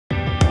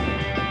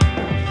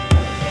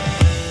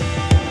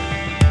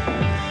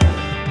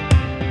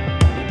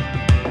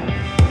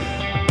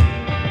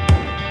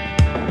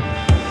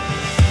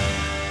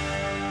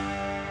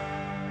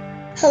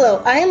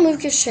Hello, I am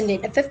Lucas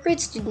Trindade, a 5th grade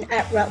student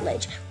at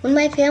Rutledge. When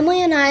my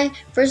family and I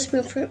first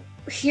moved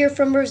here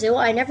from Brazil,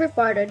 I never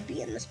thought I'd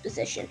be in this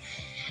position.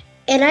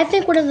 And I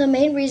think one of the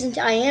main reasons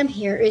I am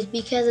here is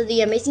because of the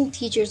amazing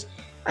teachers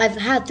I've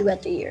had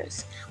throughout the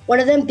years.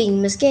 One of them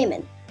being Miss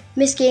Gehman.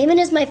 Miss Gehman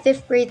is my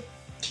 5th grade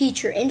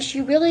teacher, and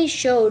she really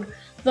showed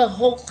the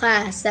whole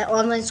class that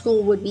online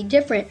school would be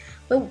different,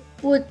 but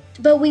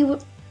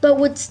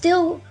would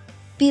still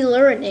be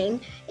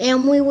learning,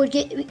 and we would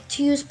get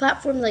to use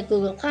platforms like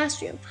Google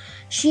Classroom.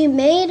 She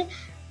made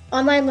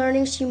online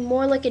learning seem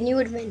more like a new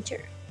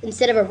adventure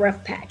instead of a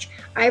rough patch.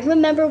 I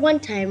remember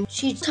one time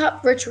she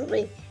taught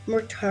virtually,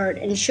 worked hard,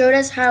 and showed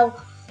us how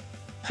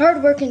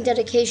hard work and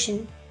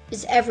dedication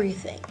is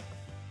everything,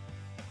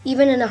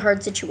 even in a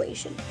hard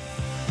situation.